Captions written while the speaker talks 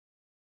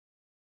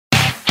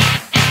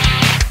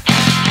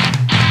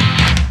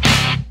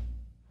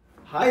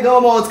はいど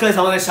うもお疲れ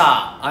様でし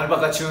た。アルパ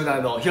カチューナ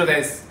ーのヒロ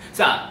です。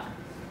さあ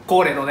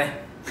恒例の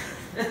ね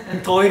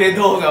トイレ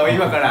動画を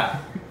今から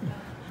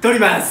撮り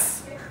ま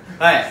す。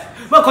はい、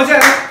まあこちら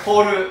ねホ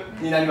ー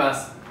ルになりま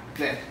す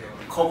ね。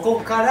こ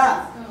こか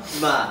ら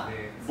まあ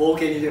冒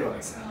険に出るわけ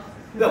ですよ。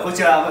ではこ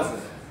ちらまず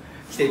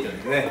来ていただい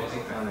てね、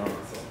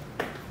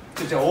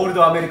こちらオール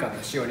ドアメリカン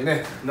の仕様に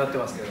ねなって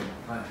ますけども、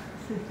はい、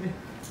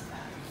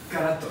ガ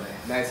ラッとね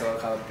内装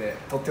が変わって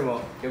とっても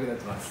良くなっ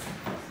てます。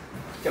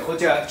じゃあこ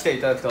ちら来て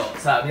いただくと、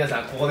さあ皆さ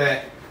んここ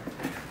で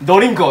ド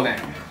リンクをね、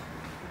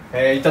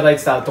いただい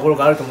てたところ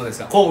があると思うんで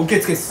すが、こう受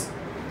付です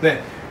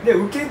ね。で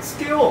受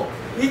付を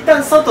一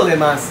旦外出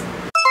ます。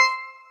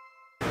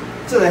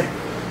ちょっとね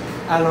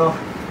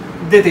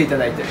出ていた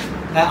だいて、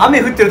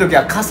雨降ってる時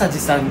は傘持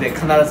参で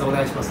必ずお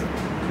願いします。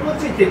こっ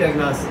ち行っていただき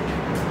ます。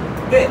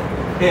で、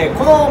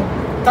この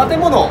建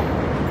物の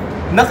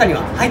中に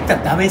は入った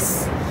らダメで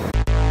す。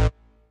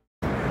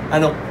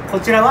こ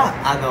ちらは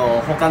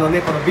他の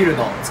ねこのビル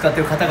の使って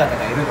る方々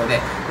がいるので、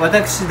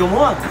私ど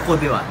もはここ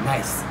ではない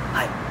です。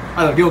は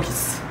い、料金で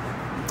す。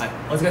はい、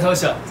お疲れ様で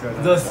した。お疲れ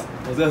様です。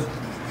お疲れ様で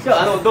す。じ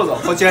ゃあどうぞ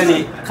こちら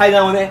に階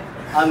段をね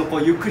こ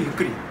うゆっくりゆっ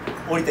くり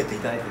降りてってい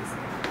ただいてですね。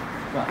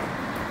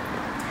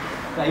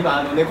まあ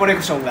今ネコレ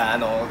クションが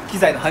機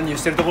材の搬入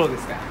してるところで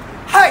すから。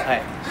はい、は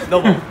い、ど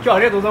うも今日はあ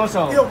りがとうございまし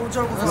た。いやこち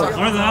らこそありがとうご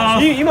ざいま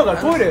す。今か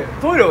ら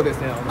トイレをです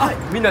ね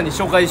みんなに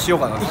紹介しよう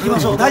かな。行きま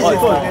しょう。大事で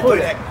す。トイ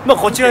レまあ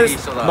こちらで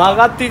す。曲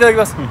がっていただき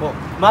ます。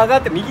曲が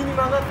って右に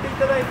曲がってい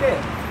ただいて、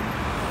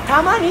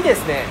たまにで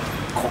すね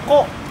こ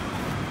こ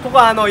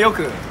はよ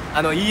く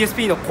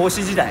ESP の講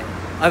師時代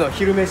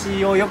昼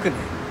飯をよくね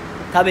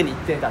食べに行っ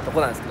てたと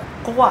こなんですけど、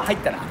ここは入っ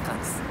たらあかん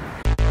です。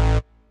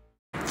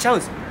ちゃうん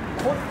ですよ。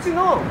こっち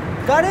の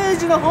ガレー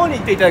ジの方に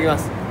行っていただきま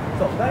す。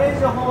そうガレージ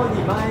の方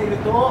に参る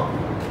と、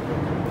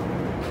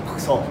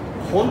そう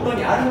本当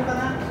にあるのか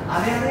な、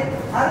あれ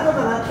あるの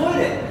かな、トイ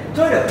レ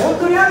本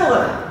当にあるのか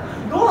な、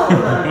どうな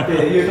のかなって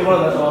いうとこ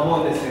ろだとは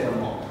思うんですけれど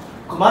も、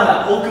ま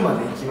だ奥ま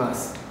で行きま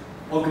す。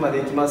奥まで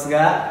行きます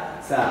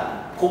が、さ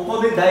あこ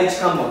こで第一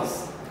関門で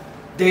す。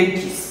電気で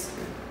す。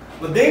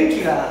電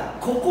気が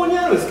ここに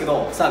あるんですけ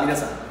ど、さあ皆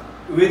さん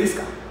上です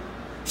か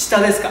下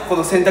ですか。こ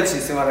の選択肢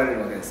に迫られ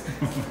るわけです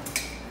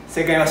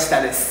正解は下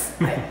で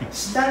す、はい、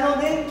下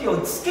の電気を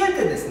つけ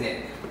てです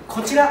ね、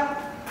こちら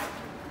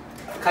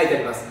書いてあ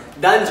ります。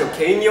男女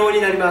兼用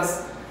になりま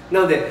す。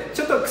なので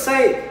ちょっと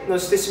臭いの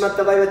してしまっ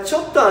た場合はち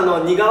ょっ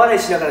と苦笑い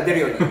しながら出る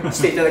ように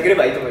していただけれ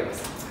ばいいと思いま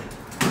す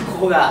こ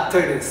こがト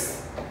イレで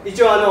す。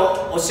一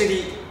応お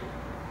尻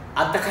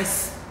あったかいで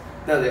す。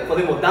なのでここ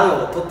でも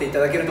暖を取っていた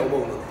だけると思う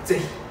ので、ぜ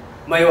ひ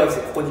迷わ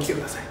ずここに来て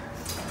ください。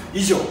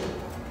以上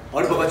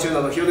アルパカチューナ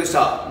ーのヒロでし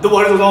た。どうも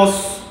ありがとうございま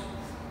す。